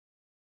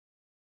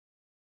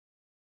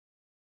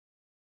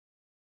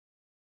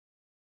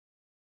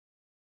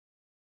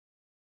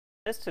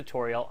this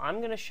tutorial, I'm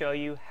going to show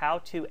you how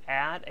to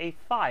add a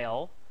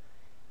file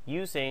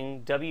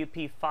using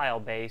WP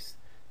Filebase,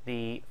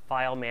 the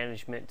file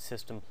management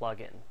system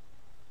plugin.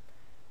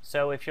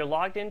 So if you're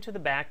logged into the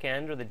back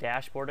end or the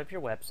dashboard of your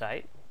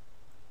website,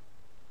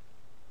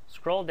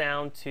 scroll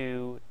down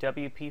to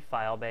WP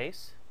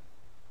Filebase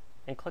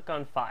and click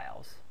on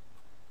Files.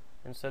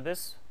 And so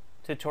this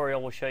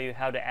tutorial will show you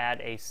how to add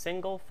a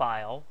single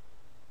file.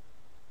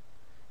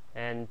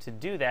 And to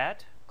do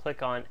that,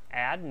 click on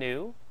Add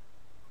New,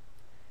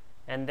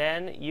 and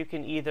then you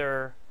can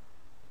either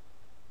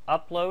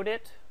upload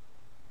it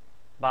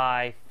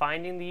by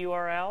finding the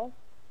URL,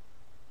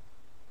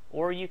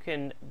 or you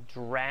can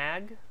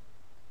drag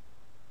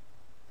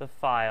the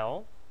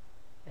file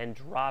and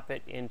drop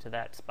it into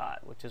that spot,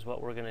 which is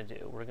what we're going to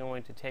do. We're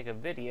going to take a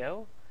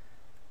video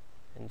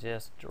and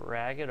just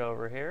drag it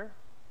over here.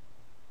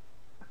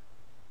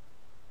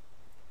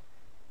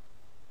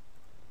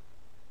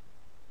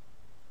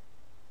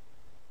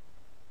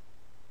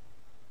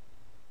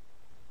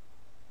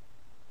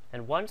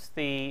 And once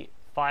the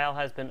file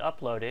has been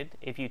uploaded,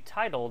 if you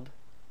titled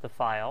the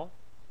file,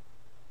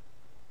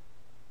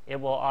 it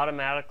will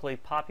automatically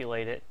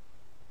populate it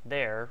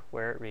there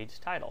where it reads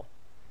title.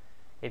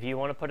 If you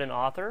want to put an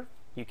author,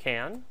 you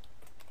can.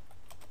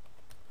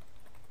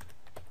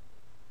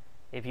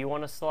 If you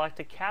want to select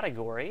a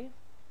category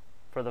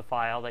for the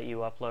file that you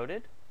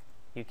uploaded,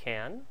 you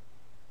can.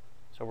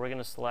 So we're going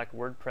to select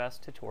WordPress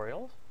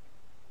tutorials.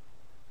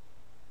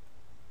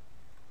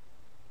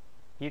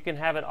 You can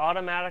have it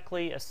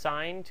automatically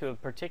assigned to a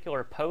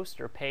particular post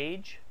or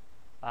page,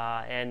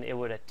 and it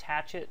would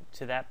attach it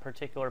to that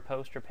particular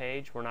post or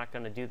page. We're not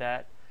going to do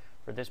that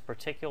for this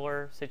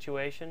particular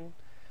situation.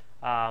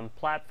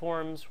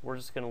 Platforms, we're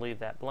just going to leave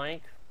that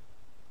blank.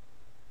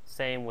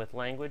 Same with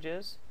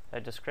languages. A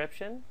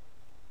description.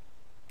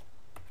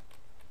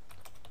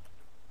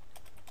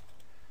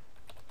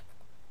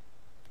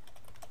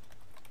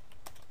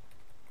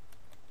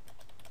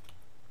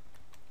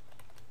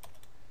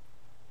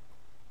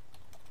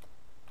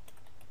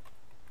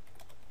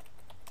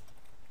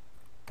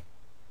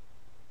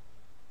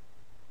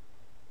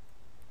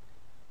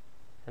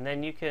 And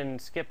then you can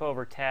skip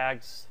over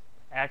tags,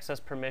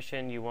 access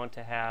permission. You want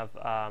to have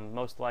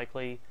most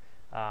likely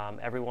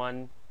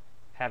everyone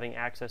having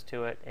access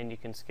to it, and you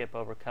can skip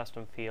over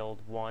custom field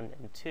 1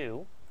 and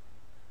 2.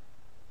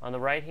 On the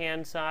right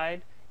hand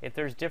side, if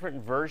there's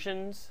different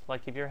versions,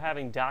 like if you're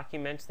having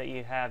documents that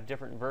you have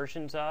different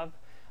versions of,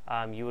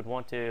 you would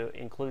want to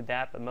include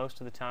that, but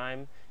most of the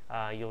time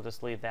you'll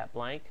just leave that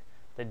blank.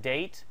 The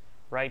date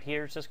right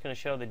here is just going to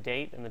show the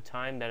date and the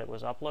time that it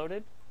was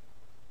uploaded.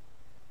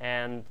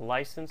 And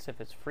license,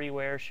 if it's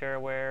freeware,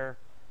 shareware,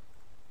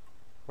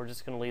 we're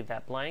just going to leave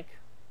that blank.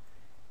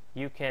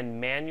 You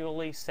can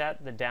manually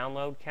set the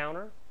download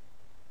counter,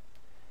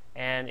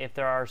 and if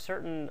there are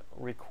certain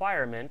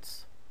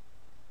requirements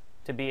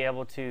to be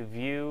able to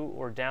view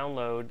or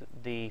download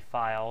the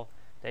file,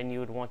 then you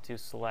would want to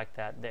select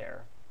that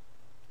there.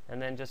 And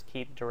then just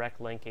keep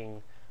direct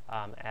linking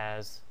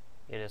as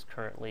it is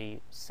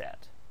currently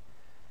set.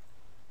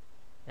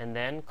 And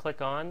then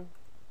click on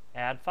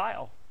Add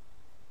File.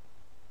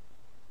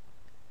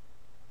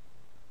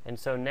 And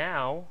so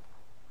now,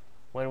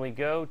 when we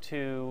go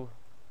to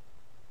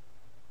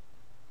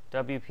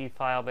WP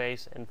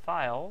Filebase and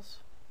Files,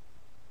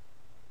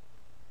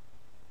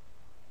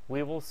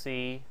 we will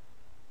see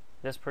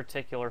this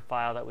particular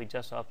file that we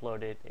just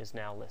uploaded is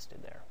now listed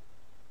there.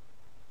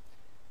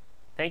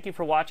 Thank you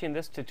for watching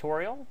this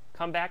tutorial.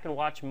 Come back and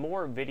watch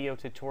more video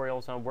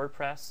tutorials on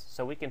WordPress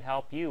so we can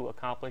help you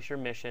accomplish your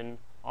mission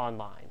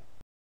online.